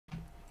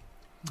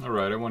All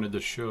right, I wanted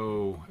to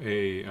show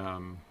a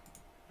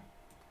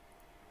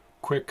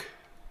quick,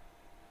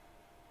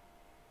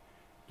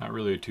 not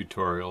really a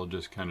tutorial,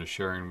 just kind of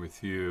sharing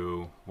with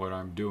you what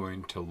I'm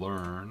doing to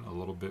learn a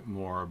little bit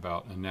more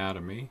about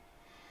anatomy.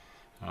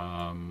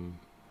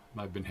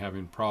 I've been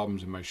having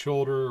problems in my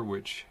shoulder,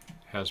 which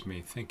has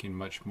me thinking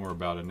much more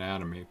about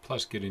anatomy,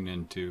 plus getting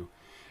into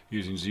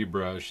using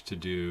Zbrush to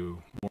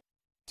do more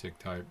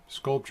type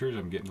sculptures.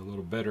 I'm getting a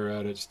little better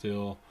at it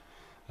still.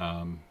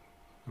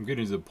 I'm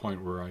getting to the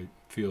point where I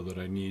feel that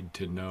I need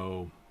to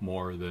know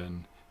more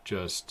than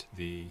just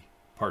the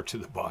parts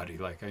of the body.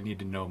 Like I need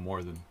to know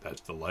more than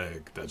that's the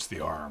leg, that's the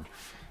arm.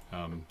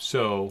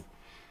 So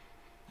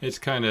it's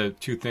kind of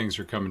two things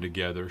are coming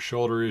together: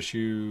 shoulder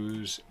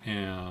issues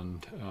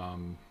and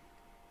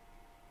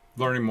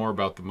learning more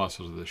about the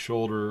muscles of the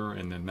shoulder,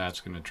 and then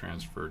that's going to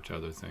transfer to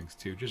other things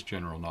too, just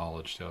general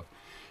knowledge stuff.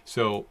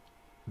 So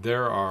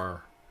there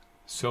are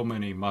so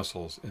many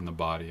muscles in the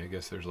body. I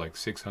guess there's like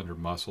 600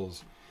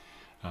 muscles.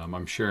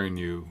 I'm sharing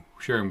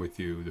with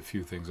you the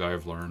few things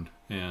I've learned,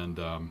 and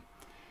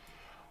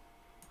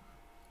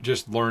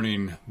just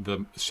learning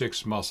the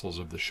 6 muscles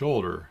of the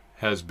shoulder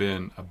has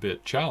been a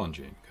bit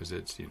challenging because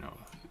it's,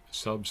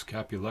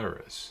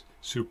 subscapularis,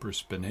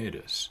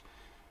 supraspinatus,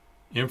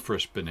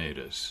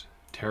 infraspinatus,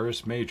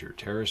 teres major,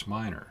 teres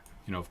minor.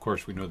 Of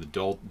course, we know the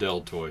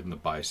deltoid and the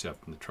bicep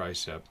and the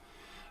tricep.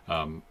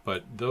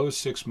 But those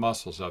 6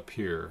 muscles up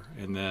here,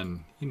 and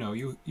then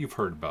you've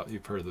heard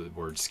the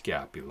word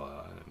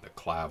scapula and the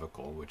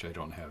clavicle, which I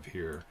don't have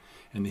here,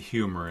 and the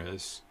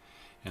humerus,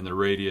 and the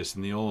radius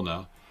and the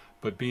ulna.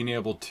 But being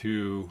able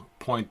to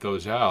point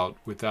those out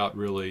without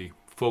really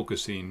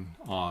focusing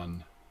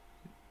on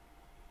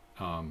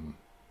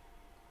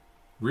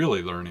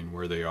really learning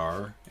where they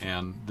are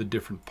and the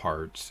different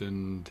parts,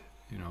 and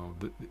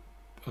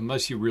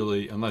unless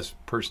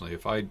personally,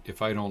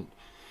 if I don't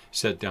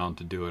set down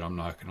to do it, I'm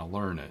not going to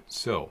learn it.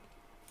 So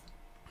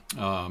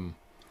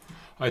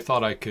I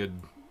thought I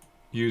could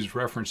use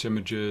reference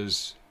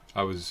images.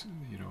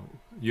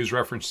 Use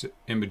reference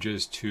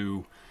images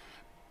to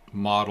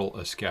model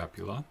a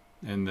scapula,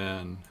 and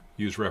then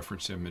use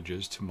reference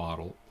images to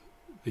model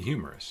the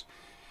humerus.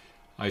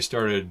 I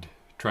started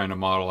trying to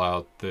model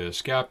out the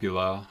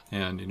scapula,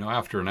 and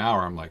after an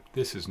hour I'm like,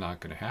 this is not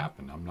going to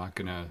happen. I'm not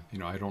going to,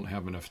 I don't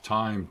have enough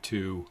time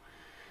to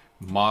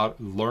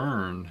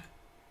learn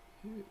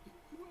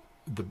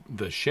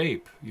the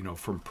shape,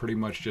 from pretty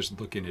much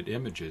just looking at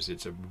images.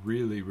 It's a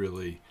really,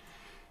 really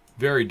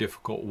very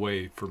difficult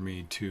way for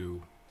me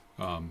to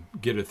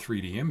get a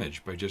 3D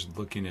image by just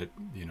looking at,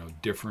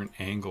 different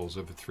angles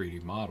of a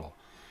 3D model.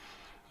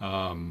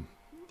 You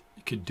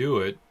could do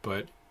it,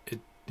 but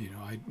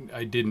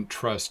I didn't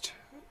trust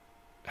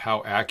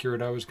how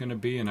accurate I was going to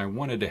be, and I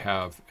wanted to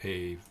have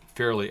a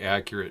fairly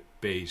accurate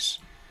base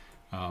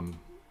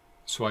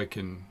so I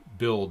can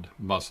build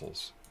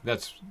muscles.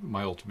 That's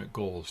my ultimate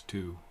goal, is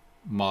to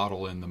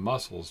model in the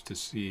muscles to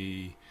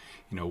see,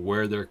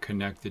 where they're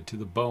connected to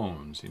the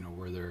bones,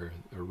 where they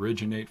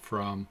originate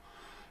from,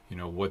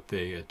 what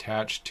they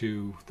attach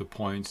to the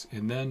points,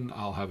 and then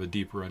I'll have a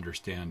deeper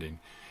understanding.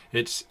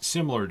 It's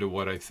similar to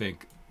what I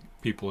think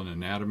people in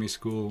anatomy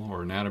school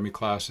or anatomy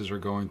classes are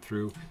going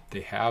through.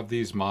 They have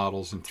these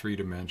models in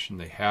 3D.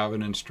 They have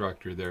an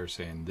instructor there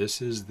saying,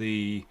 this is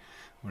the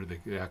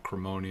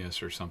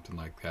acrimonious or something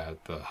like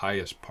that, the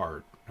highest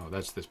part. No,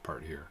 that's this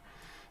part here.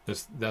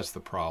 That's the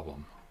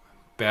problem.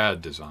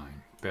 Bad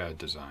design.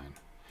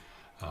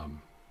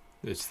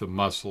 It's the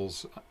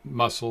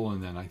muscle,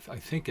 and then I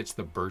think it's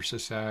the bursa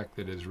sac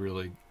that is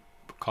really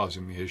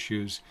causing me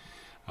issues.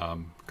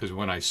 Because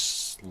when I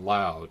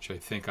slouch, I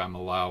think I'm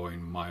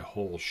allowing my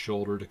whole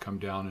shoulder to come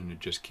down, and it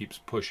just keeps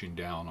pushing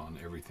down on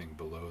everything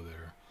below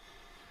there.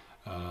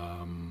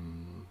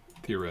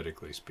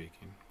 Theoretically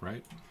speaking,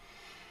 right?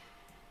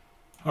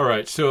 All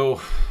right,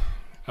 so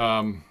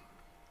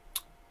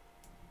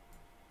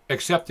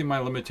accepting my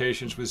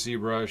limitations with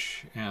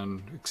ZBrush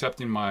and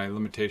accepting my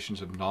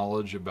limitations of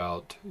knowledge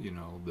about,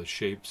 the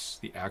shapes,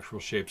 the actual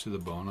shapes of the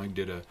bone, I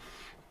did a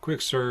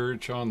quick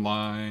search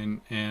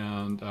online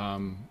and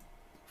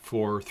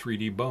for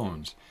 3D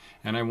bones.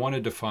 And I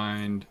wanted to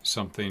find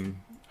something.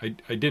 I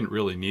didn't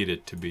really need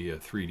it to be a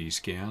 3D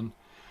scan.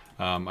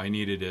 I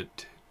needed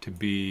it to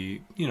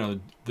be,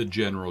 the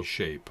general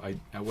shape.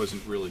 I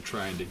wasn't really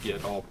trying to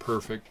get all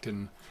perfect,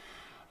 and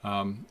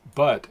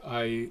but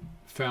I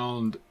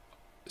found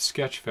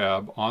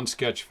Sketchfab. On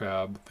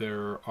Sketchfab,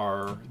 there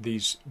are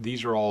these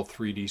are all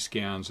 3D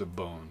scans of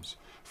bones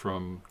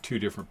from 2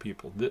 different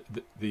people.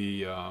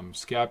 The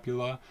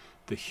scapula,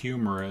 the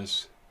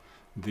humerus,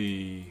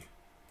 the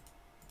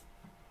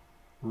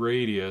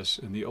radius,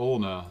 and the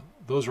ulna.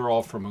 Those are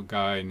all from a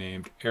guy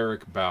named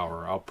Eric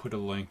Bauer. I'll put a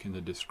link in the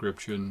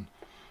description.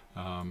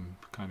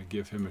 Kind of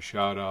give him a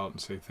shout out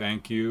and say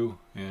thank you.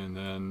 And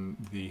then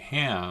the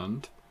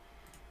hand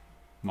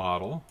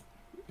model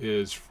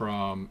is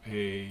from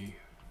a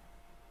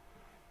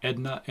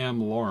Edna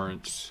M.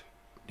 Lawrence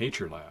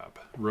Nature Lab,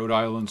 Rhode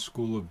Island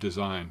School of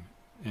Design,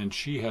 and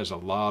she has a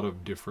lot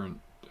of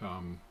different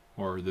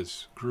or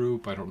this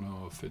group. I don't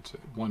know if it's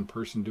one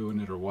person doing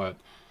it or what.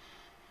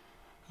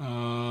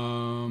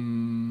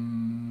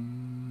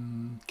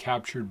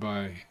 Captured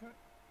by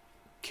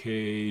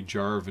K.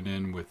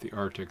 Jarvinen with the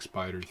Arctic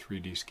Spider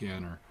 3D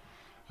scanner.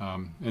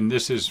 And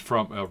this is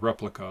from a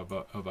replica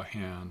of a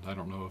hand. I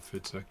don't know if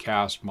it's a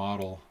cast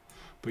model,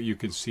 but you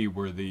can see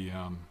where the,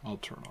 I'll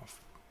turn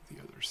off the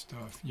other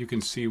stuff. You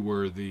can see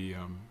where the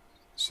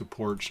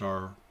supports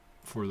are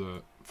for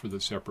the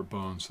separate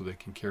bones, so they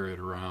can carry it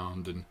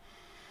around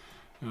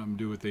and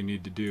do what they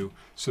need to do.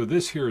 So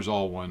this here is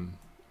all one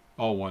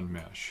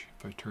mesh.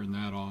 If I turn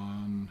that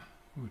on,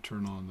 we'll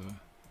turn on the,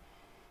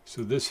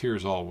 so this here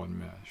is all one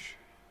mesh.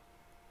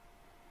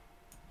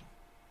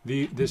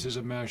 This is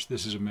a mesh,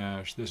 this is a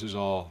mesh, this is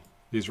all,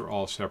 these are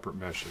all separate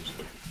meshes.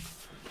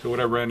 So what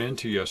I ran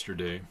into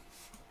yesterday,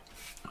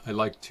 I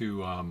like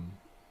to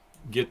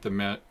get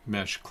the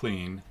mesh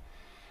clean,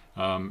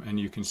 and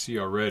you can see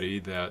already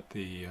that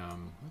the,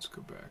 let's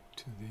go back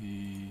to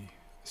the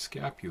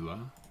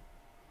scapula,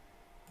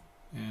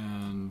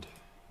 and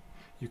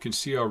you can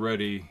see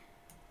already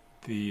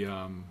the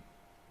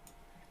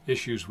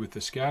issues with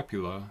the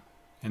scapula.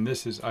 And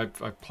this is,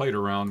 I've played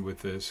around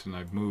with this, and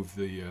I've moved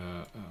the,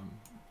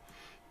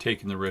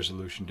 taken the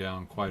resolution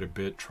down quite a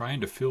bit,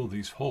 trying to fill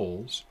these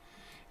holes.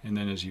 And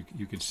then as you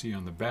can see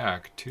on the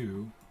back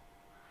too,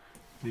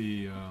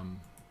 the,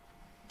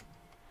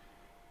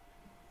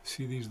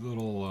 see these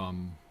little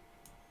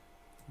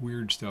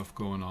weird stuff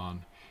going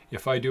on.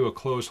 If I do a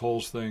close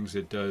holes things,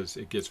 it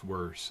gets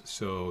worse.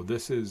 So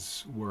this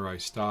is where I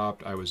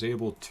stopped. I was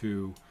able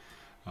to,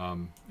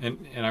 and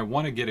I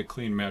want to get a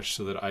clean mesh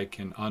so that I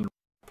can unwrap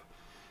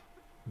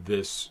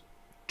this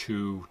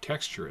to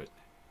texture it,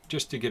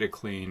 just to get a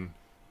clean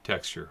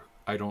texture.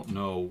 I don't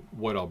know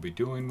what I'll be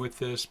doing with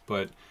this,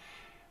 but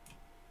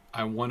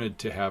I wanted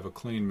to have a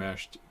clean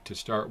mesh to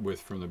start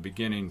with from the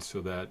beginning, so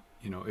that,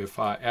 you know,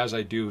 as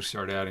I do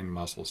start adding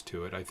muscles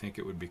to it, I think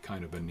it would be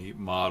kind of a neat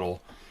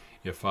model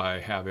if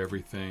I have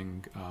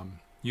everything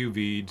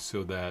UV'd,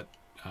 so that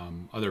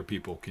other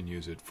people can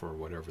use it for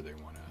whatever they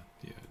want to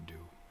do.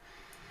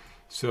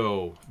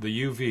 So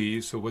the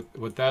UV, so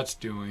what that's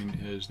doing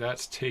is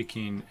that's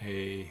taking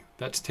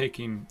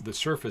the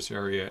surface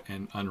area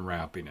and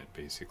unwrapping it,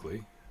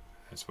 basically.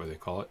 That's why they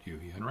call it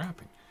UV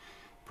unwrapping,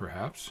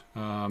 perhaps.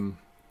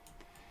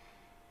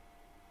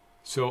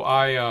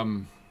 So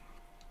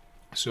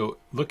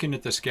looking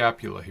at the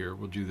scapula here,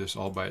 we'll do this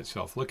all by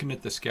itself. Looking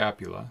at the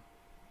scapula,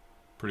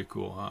 pretty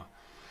cool, huh?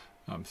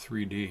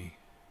 3D.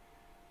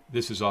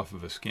 This is off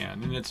of a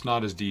scan, and it's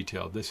not as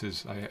detailed. This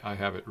is, I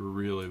have it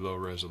really low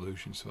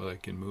resolution so I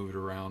can move it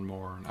around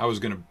more. And I was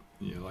going to,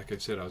 you know, like I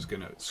said, I was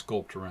going to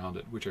sculpt around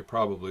it, which I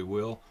probably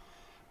will,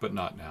 but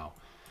not now.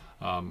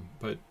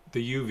 But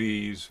the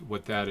UVs,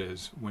 what that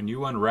is, when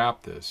you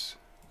unwrap this,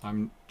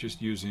 I'm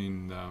just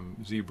using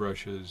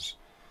Zbrush's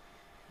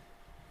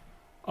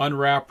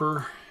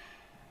unwrapper.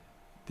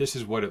 This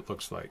is what it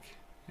looks like.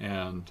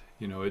 And,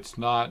 you know, it's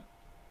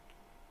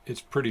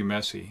pretty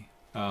messy.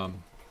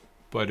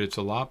 But it's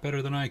a lot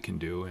better than I can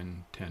do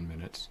in 10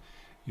 minutes.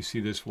 You see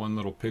this one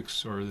little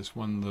this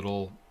one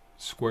little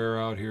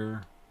square out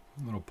here,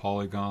 little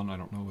polygon, I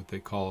don't know what they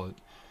call it.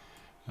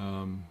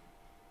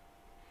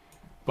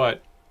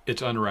 But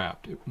it's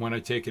unwrapped. When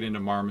I take it into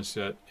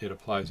Marmoset, it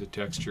applies a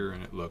texture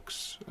and it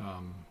looks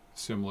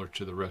similar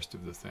to the rest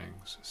of the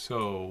things.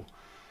 So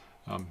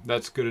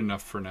that's good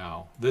enough for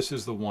now. This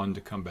is the one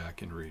to come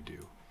back and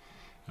redo.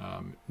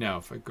 Now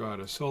if I go out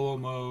of solo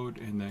mode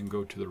and then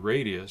go to the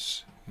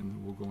radius,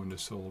 and we'll go into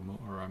solo mode,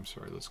 or I'm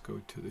sorry, let's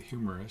go to the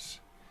humorous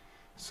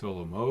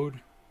solo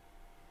mode.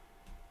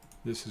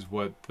 This is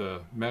what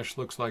the mesh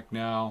looks like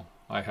now.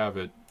 I have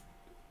it,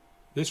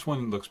 this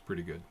one looks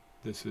pretty good.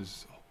 This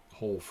is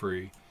hole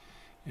free,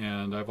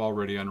 and I've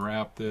already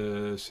unwrapped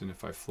this, and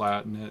if I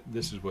flatten it,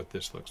 this is what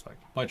this looks like,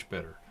 much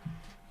better.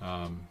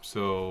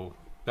 So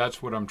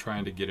that's what I'm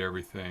trying to get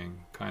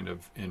everything kind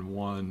of in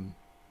one.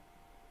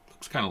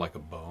 Looks kind of like a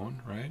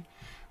bone, right?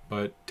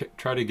 But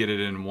try to get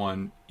it in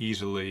one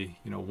easily,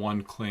 you know,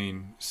 one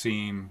clean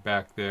seam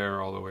back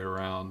there all the way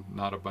around,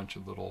 not a bunch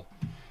of little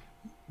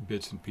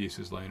bits and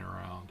pieces laying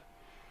around.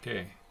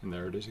 Okay, and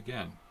there it is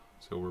again.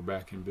 So we're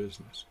back in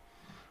business.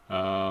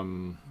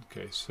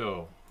 Okay,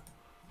 so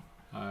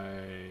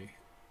I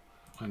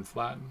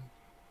unflatten.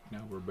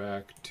 Now we're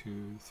back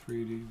to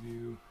 3D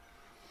view.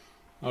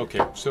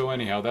 Okay, so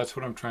anyhow, that's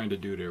what I'm trying to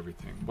do to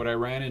everything. What I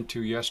ran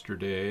into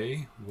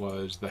yesterday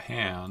was the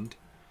hand.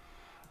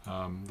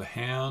 The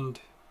hand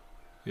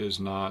is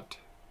not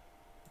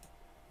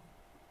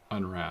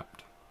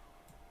unwrapped.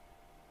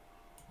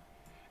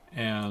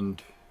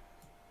 And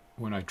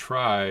when I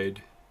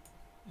tried,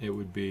 it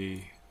would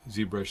be,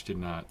 ZBrush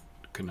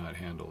could not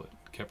handle it.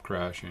 Kept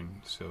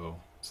crashing, so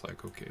it's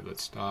like, okay,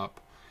 let's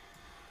stop.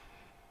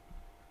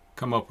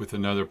 Come up with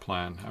another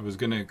plan. I was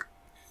gonna,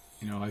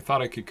 you know, I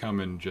thought I could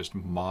come and just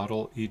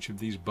model each of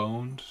these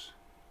bones,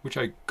 which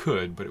I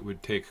could, but it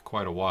would take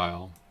quite a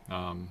while.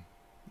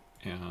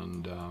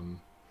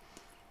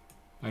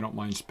 I don't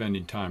mind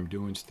spending time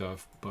doing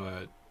stuff,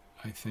 but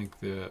I think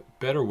the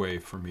better way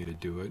for me to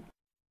do it,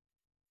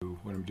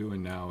 what I'm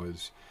doing now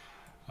is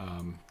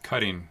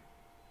cutting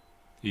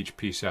each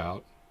piece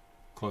out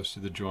close to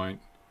the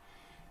joint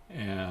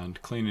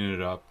and cleaning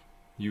it up,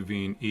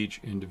 UVing each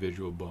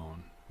individual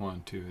bone.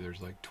 1, 2,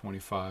 there's like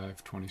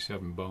 25,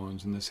 27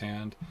 bones in this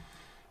hand,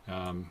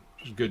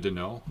 which is good to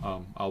know.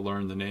 I'll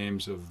learn the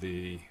names of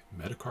the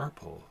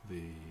metacarpal,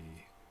 the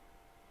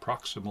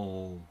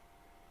proximal,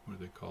 what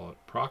do they call it?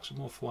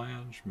 Proximal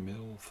flange,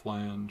 middle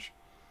flange,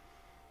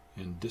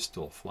 and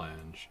distal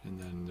flange.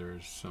 And then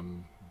there's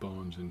some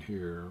bones in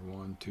here.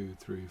 1, 2,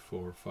 3,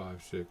 4,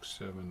 5, 6,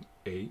 7,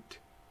 8.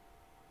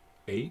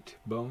 8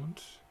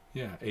 bones?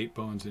 Yeah, 8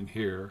 bones in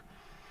here.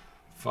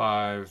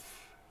 5,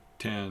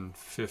 10,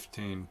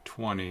 15,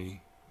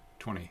 20.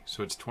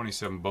 So it's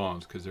 27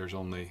 bones because there's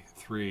only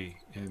 3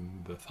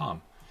 in the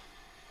thumb.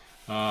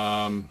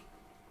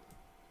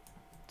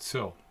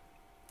 So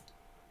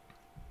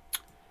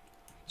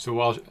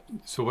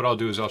what I'll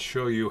do is I'll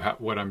show you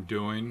what I'm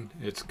doing.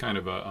 It's kind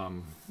of a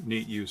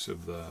neat use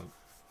of the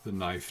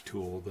knife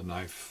tool, the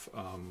knife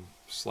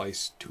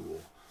slice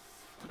tool.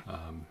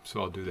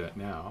 So I'll do that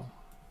now.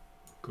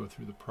 Go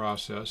through the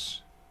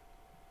process.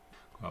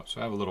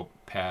 So I have a little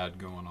pad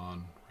going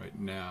on right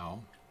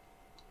now.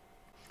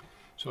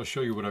 So I'll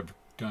show you what I've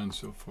done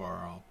so far.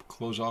 I'll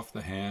close off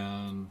the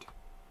hand.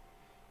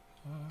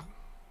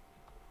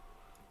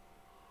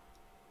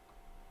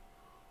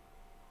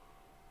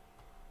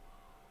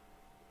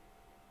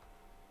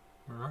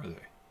 Where are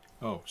they?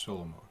 Oh,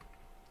 solo mode.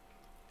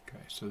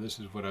 Okay, so this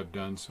is what I've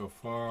done so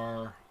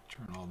far.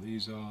 Turn all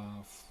these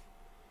off.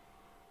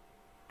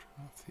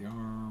 Turn off the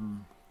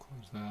arm.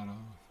 Close that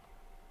off.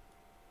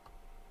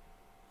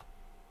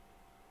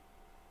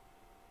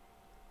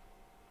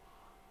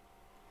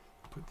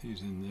 Put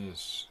these in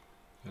this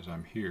as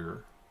I'm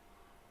here.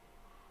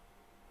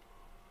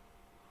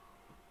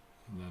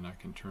 And then I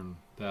can turn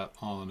that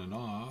on and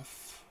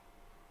off.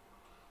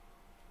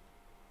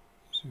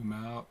 Zoom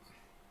out.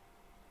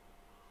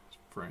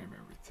 Frame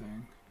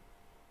everything.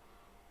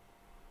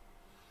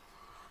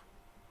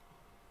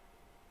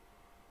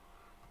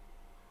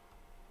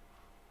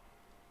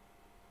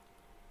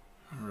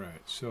 All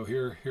right, so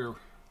here,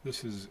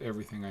 this is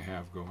everything I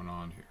have going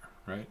on here,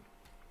 right?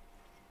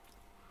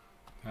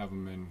 Have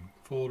them in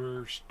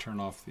folders, turn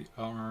off the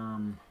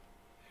arm,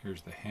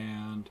 here's the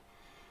hand,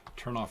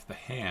 turn off the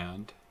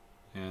hand,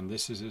 and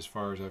this is as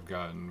far as I've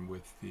gotten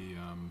with the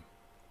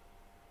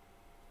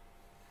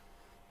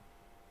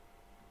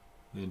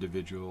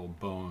individual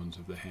bones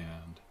of the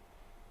hand.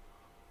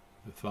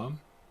 The thumb,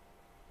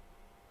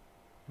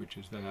 which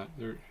is that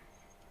there.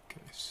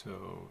 Okay,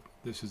 so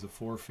this is the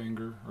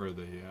forefinger, or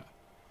the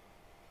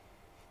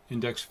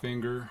index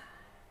finger,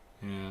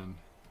 and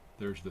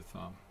there's the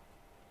thumb.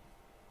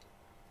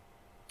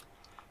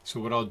 So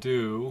what I'll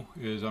do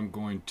is I'm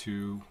going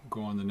to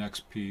go on the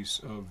next piece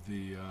of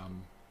the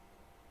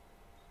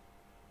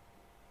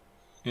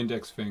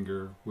index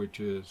finger, which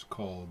is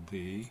called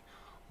the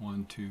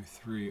 1, 2,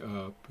 3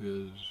 up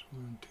is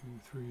 1, 2,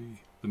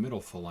 3, the middle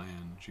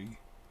phalange.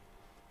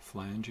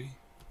 Phalange?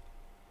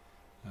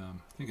 I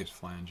think it's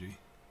phalange.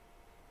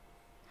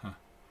 Huh.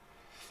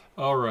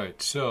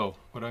 Alright, so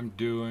what I'm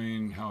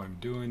doing, how I'm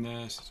doing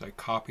this is I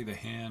copy the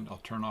hand. I'll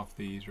turn off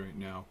these right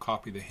now.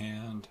 Copy the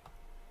hand.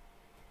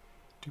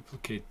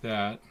 Duplicate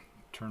that.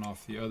 Turn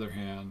off the other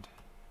hand.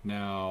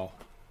 Now,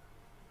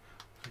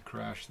 I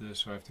crash this,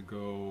 so I have to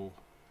go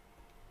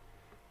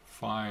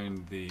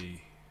find the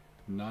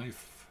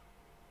knife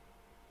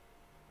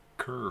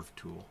curve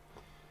tool.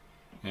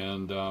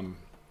 And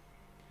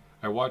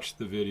I watched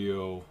the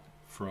video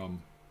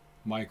from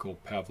Michael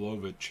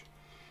Pavlovich.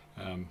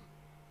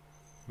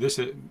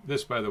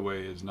 This, by the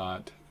way, is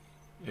not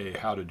a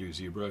how to do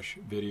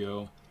ZBrush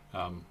video.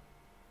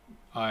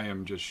 I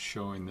am just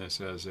showing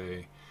this as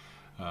a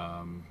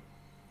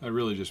I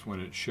really just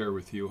wanted to share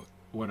with you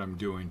what I'm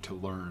doing to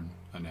learn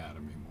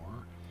anatomy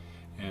more,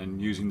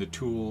 and using the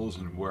tools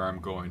and where I'm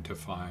going to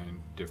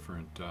find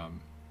different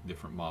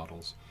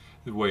models,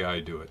 the way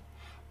I do it.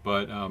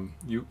 But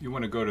you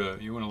want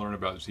to learn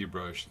about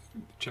ZBrush,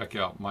 check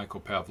out Michael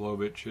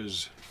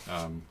Pavlovich's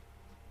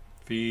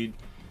feed.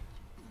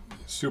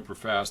 Super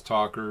fast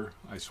talker.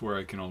 I swear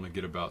I can only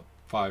get about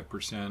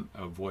 5%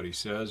 of what he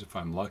says if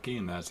I'm lucky,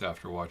 and that's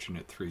after watching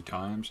it 3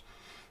 times.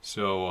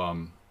 So I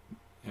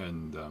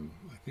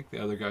think the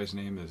other guy's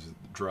name is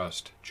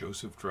Drust,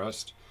 Joseph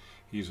Drust.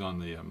 He's on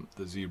the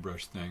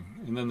ZBrush thing,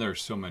 and then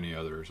there's so many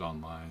others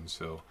online.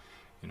 So,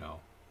 you know,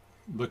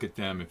 look at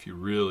them if you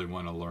really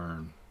want to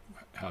learn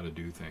how to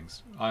do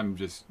things. I'm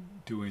just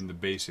doing the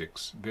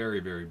basics, very,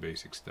 very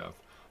basic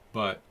stuff,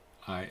 but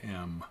I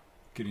am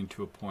getting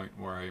to a point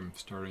where I'm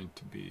starting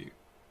to be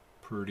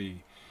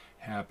pretty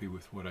happy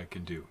with what I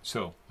can do.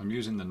 So I'm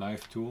using the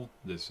knife tool,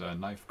 this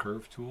knife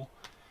curve tool,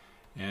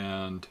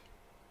 and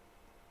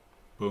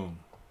boom,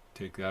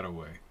 take that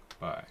away.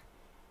 Bye.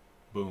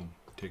 Boom,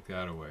 take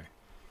that away.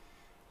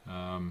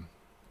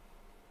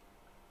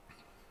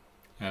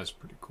 That's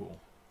pretty cool.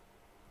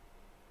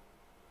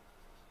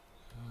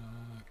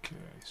 Okay,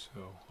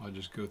 so I'll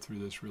just go through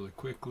this really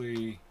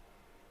quickly.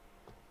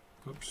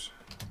 Oops.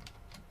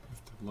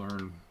 Have to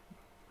learn,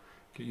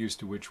 get used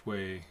to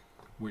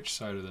which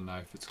side of the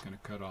knife it's going to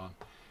cut on.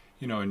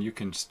 You know, and you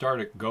can start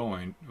it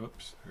going.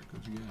 Whoops, there it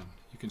goes again.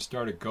 You can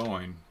start it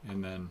going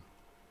and then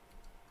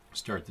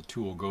start the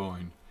tool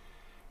going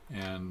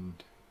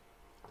and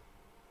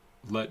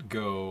let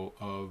go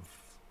of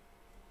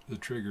the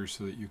trigger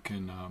so that you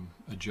can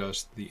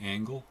adjust the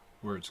angle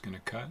where it's going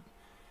to cut.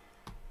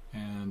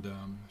 And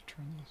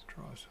turn these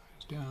draw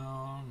sides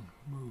down,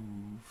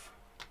 move,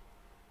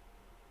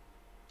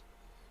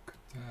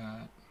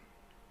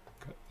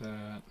 cut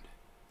that.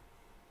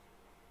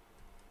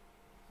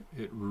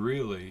 It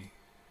really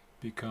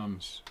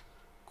becomes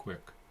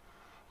quick.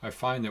 I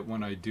find that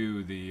when I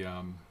do the,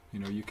 you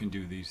know, you can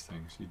do these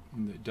things. You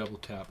double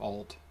tap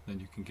Alt, then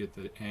you can get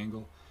the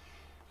angle.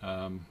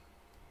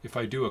 If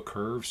I do a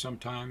curve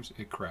sometimes,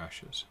 it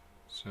crashes.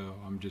 So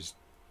I'm just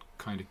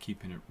kind of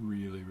keeping it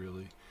really,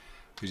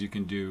 because you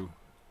can do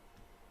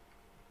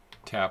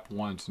tap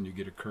once and you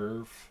get a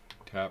curve,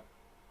 tap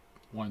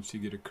once you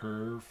get a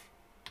curve,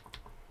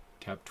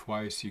 tap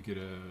twice you get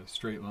a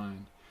straight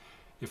line.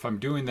 If I'm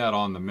doing that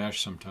on the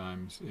mesh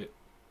sometimes,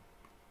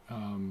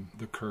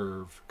 the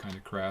curve kind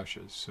of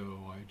crashes, so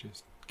I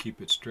just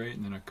keep it straight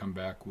and then I come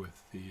back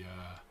with the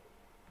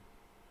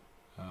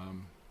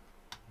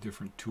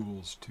different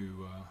tools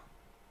to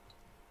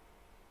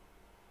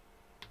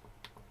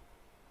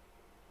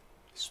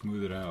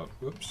smooth it out.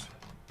 Whoops,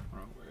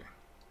 wrong way.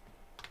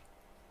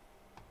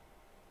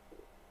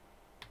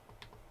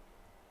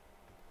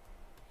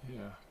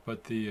 Yeah,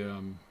 but the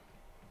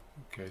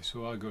okay,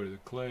 so I'll go to the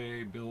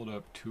clay, build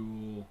up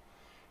tool,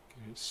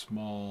 get it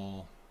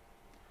small,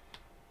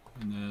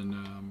 and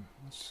then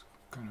let's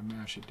kind of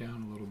mash it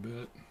down a little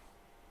bit.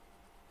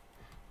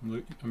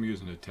 I'm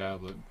using a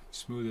tablet.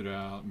 Smooth it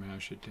out,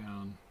 mash it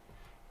down,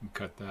 and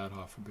cut that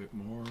off a bit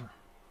more.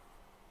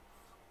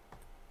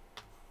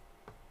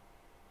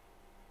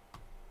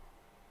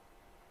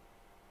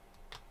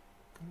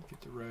 Gotta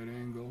get the right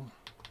angle.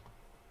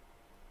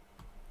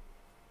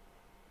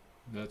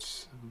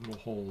 That's a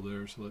little hole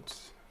there, so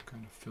let's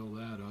kind of fill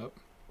that up.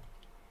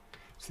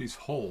 It's these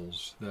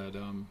holes that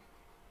kind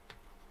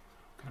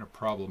of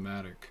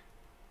problematic.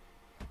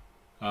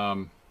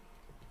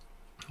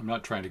 I'm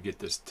not trying to get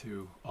this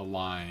to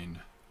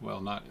align.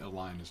 Well, not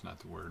align is not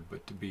the word,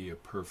 but to be a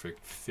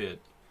perfect fit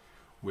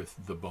with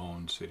the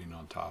bone sitting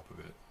on top of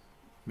it.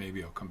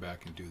 Maybe I'll come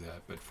back and do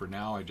that, but for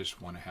now I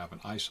just want to have an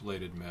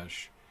isolated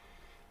mesh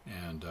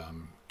and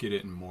get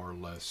it in more or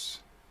less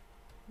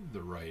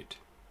the right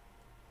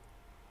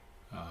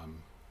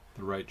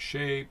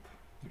shape.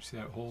 You see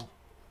that hole?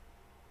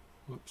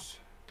 Whoops.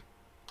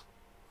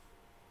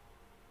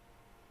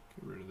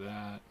 Get rid of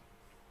that.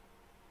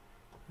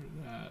 Get rid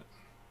of that.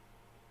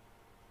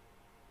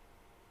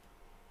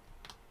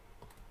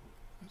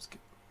 Let's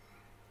get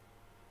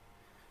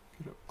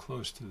up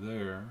close to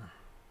there.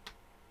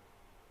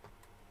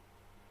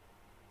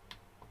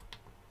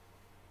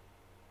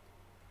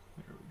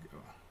 There we go.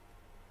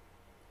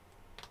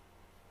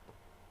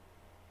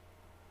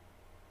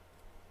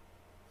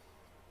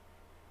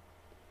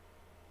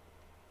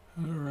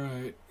 All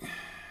right.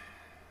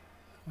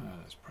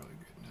 That's probably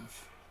good enough.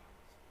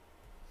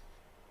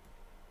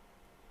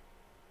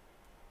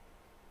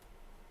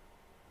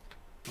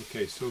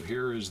 Okay, so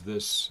here is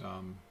this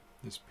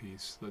this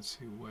piece. Let's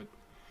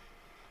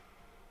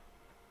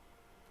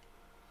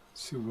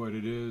see what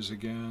it is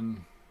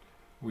again.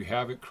 We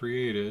have it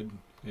created.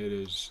 It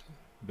is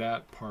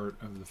that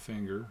part of the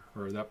finger,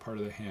 or that part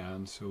of the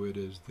hand. So it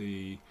is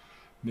the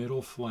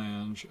middle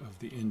flange of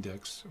the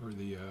index, or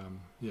the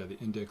the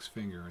index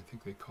finger. I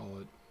think they call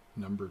it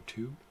number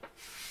 2.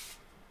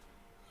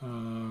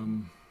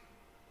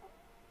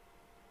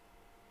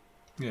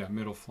 Yeah,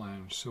 middle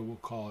flange. So we'll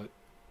call it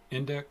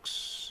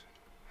index.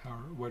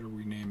 What are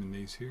we naming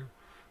these here?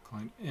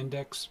 Calling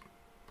index,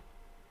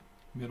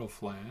 middle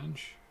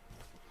flange,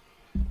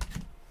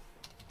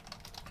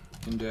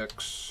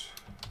 index,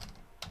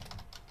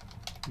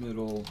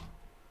 middle.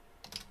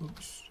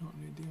 Oops, don't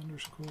need the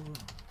underscore.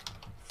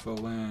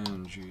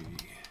 Phalange.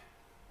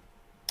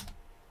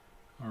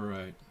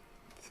 Alright,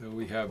 so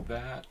we have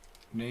that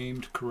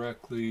named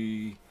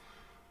correctly.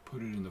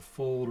 Put it in the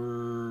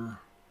folder.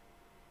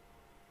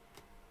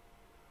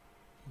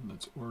 And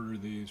let's order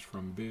these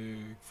from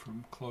big,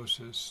 from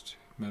closest.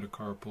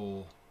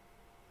 Metacarpal,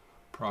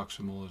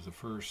 proximal is the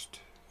first,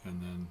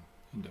 and then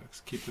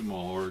index. Keep them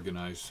all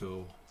organized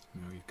so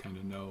you kind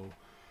of know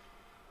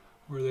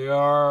where they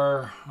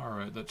are.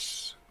 Alright,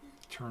 let's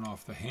turn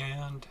off the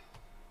hand.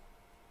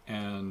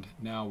 And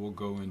now we'll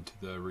go into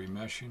the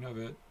remeshing of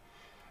it.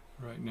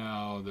 Right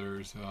now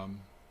there's,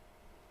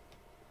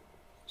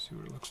 see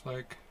what it looks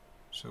like.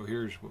 So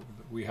here's what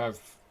we have.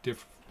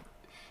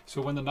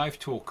 So when the knife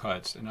tool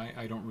cuts, and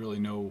I don't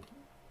really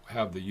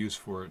have the use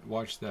for it,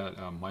 watch that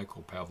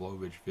Michael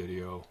Pavlovich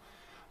video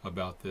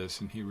about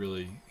this, and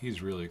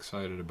he's really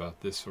excited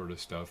about this sort of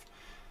stuff.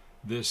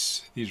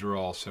 These are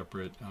all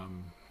separate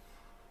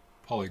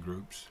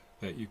polygroups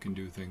that you can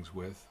do things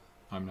with.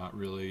 I'm not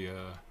really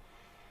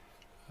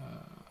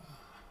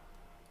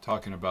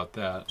talking about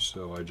that,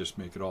 so I just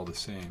make it all the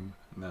same,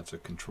 and that's a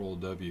Control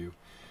W.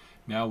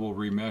 Now we'll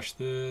remesh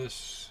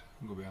this,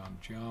 go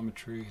beyond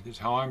geometry. This is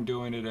how I'm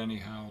doing it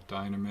anyhow,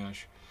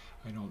 Dynamesh.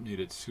 I don't need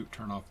it to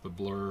turn off the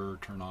blur,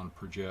 turn on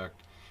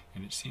project,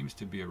 and it seems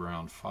to be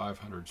around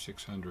 500,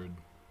 600.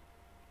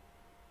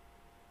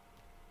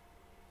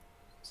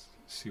 Let's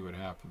see what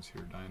happens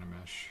here,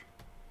 Dynamesh.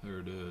 There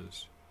it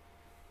is.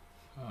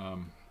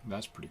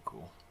 That's pretty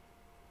cool.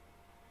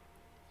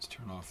 Let's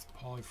turn off the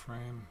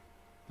polyframe.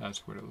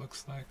 That's what it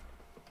looks like.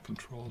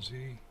 Control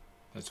Z.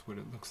 That's what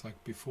it looks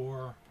like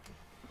before.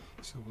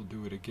 So we'll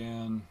do it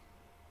again.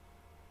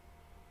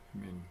 I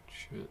mean,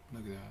 shit,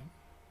 look at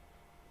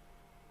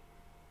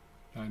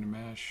that.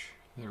 Dynamesh,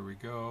 there we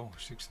go,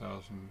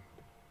 6,000.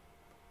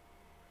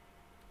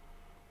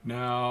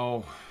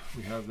 Now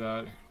we have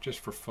that just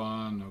for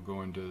fun. I'll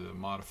go into the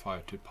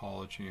modify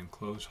topology and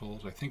close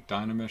holes. I think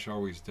Dynamesh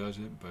always does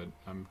it, but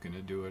I'm going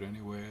to do it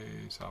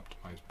anyways.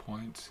 Optimize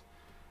points.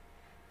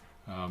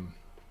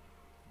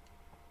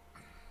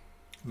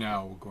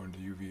 Now we'll go into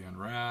UV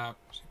unwrap,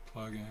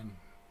 plugin.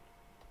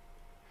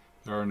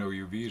 There are no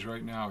UVs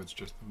right now, it's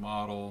just the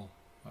model.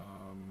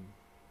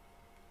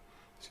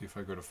 See if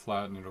I go to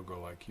flatten, it'll go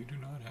like, you do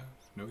not have,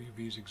 no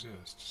UVs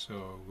exist.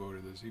 So go to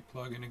the Z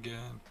plugin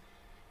again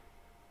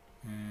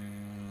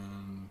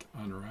and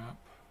unwrap.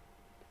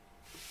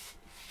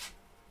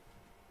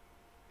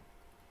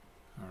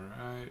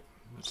 Alright,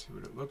 let's see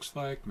what it looks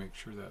like, make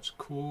sure that's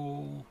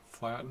cool,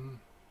 flatten.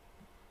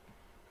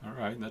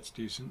 Alright, that's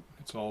decent,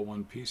 it's all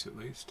one piece at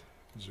least.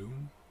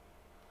 Zoom.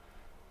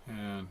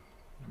 And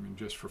I mean,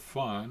 just for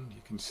fun,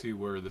 you can see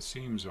where the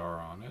seams are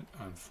on it.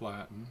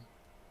 Unflatten.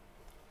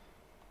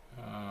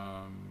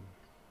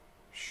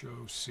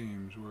 Show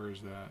seams. Where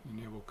is that?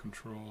 Enable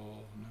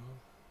control. No.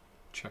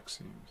 Check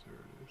seams. There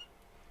it is.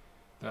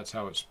 That's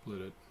how it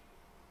split it.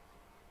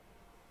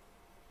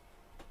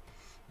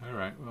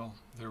 Alright, well,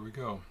 there we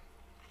go.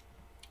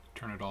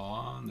 Turn it all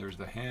on. There's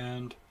the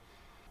hand.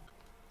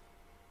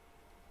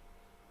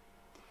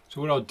 So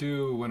what I'll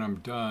do when I'm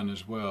done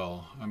as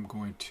well, I'm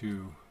going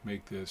to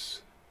make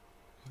this,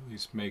 at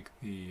least make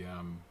the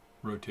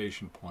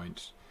rotation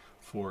points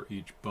for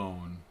each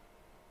bone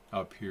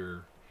up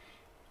here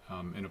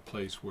in a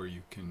place where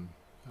you can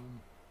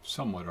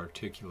somewhat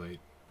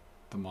articulate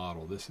the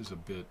model. This is a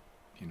bit,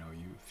 you know,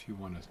 if you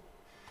want to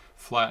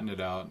flatten it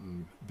out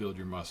and build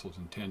your muscles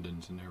and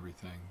tendons and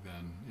everything,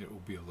 then it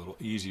will be a little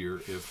easier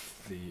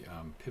if the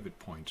pivot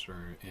points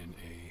are in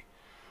a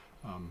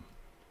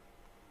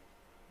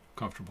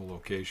comfortable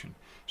location.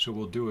 So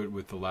we'll do it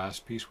with the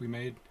last piece we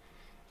made.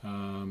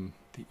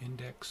 The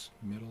index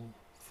middle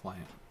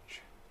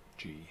flange,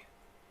 G.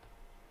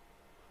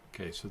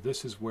 Okay, so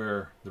this is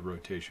where the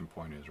rotation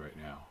point is right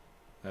now.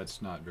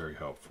 That's not very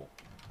helpful.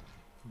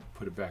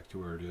 Put it back to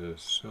where it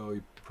is. So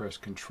you press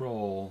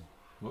Control,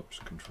 whoops,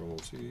 Control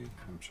Z,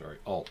 I'm sorry,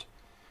 Alt.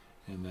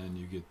 And then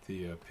you get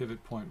the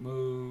pivot point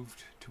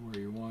moved to where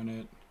you want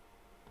it.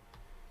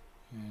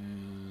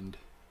 And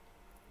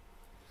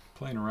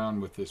playing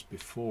around with this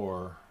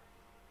before,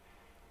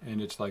 and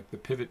it's like the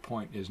pivot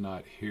point is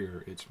not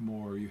here, it's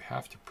more you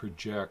have to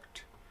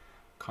project,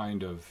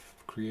 kind of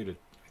create a,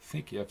 I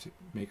think you have to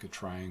make a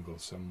triangle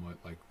somewhat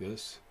like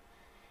this,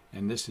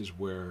 and this is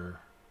where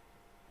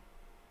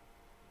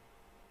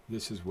the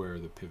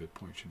pivot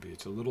point should be.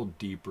 It's a little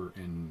deeper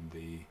in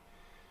the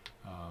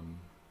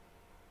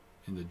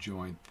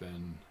joint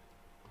than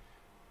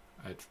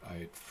I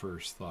at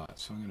first thought.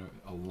 So I'm going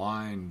to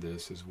align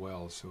this as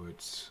well so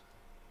it's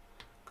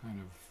kind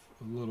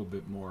of a little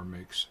bit more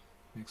makes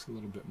a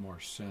little bit more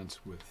sense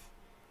with,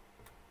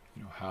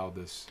 you know, how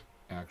this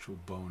actual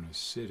bone is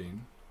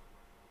sitting.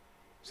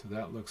 So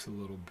that looks a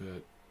little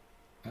bit,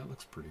 that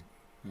looks pretty,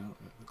 well,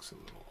 that looks a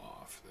little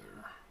off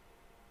there.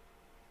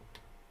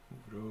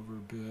 Move it over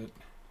a bit.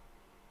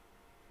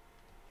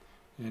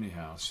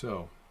 Anyhow,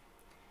 so,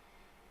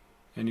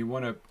 and you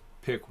want to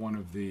pick one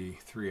of the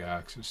three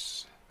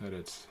axes that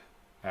it's,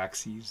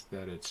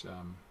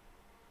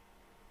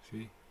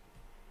 see?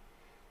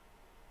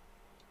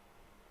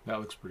 That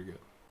looks pretty good.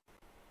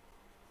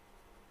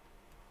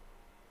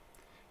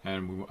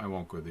 And I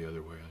won't go the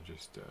other way, I'll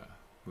just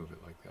move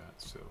it like that.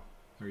 So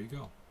there you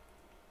go.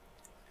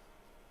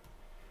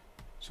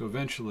 So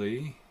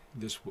eventually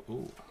this will,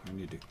 oh, I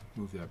need to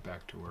move that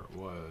back to where it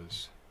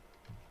was.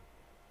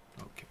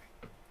 Okay.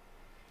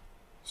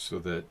 So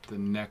that the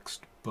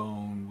next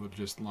bone will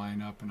just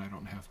line up and I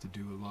don't have to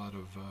do a lot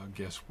of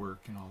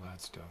guesswork and all that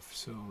stuff.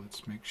 So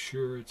let's make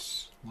sure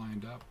it's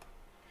lined up.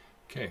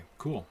 Okay,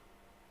 cool.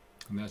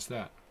 And that's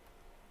that.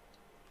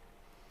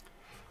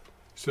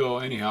 So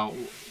anyhow,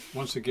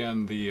 once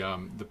again, the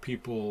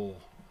people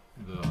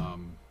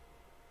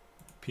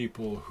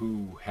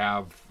who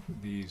have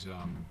these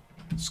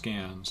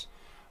scans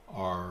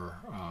are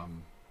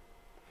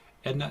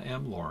Edna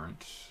M.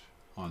 Lawrence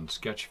on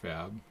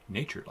Sketchfab,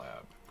 Nature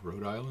Lab,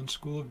 Rhode Island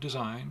School of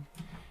Design,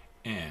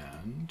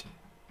 and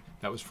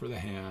that was for the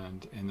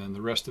hand, and then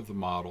the rest of the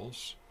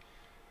models,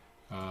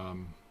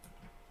 the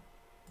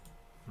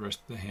rest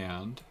of the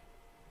hand,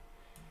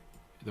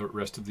 the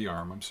rest of the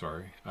arm, I'm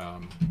sorry.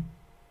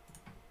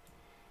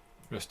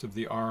 Rest of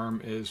the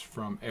arm is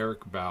from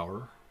Eric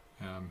Bauer.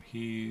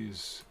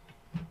 He's,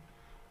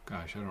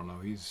 gosh, I don't know,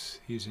 he's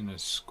in a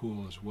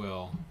school as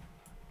well.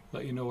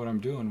 Let you know what I'm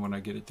doing when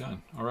I get it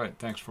done. All right,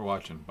 thanks for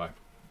watching. Bye.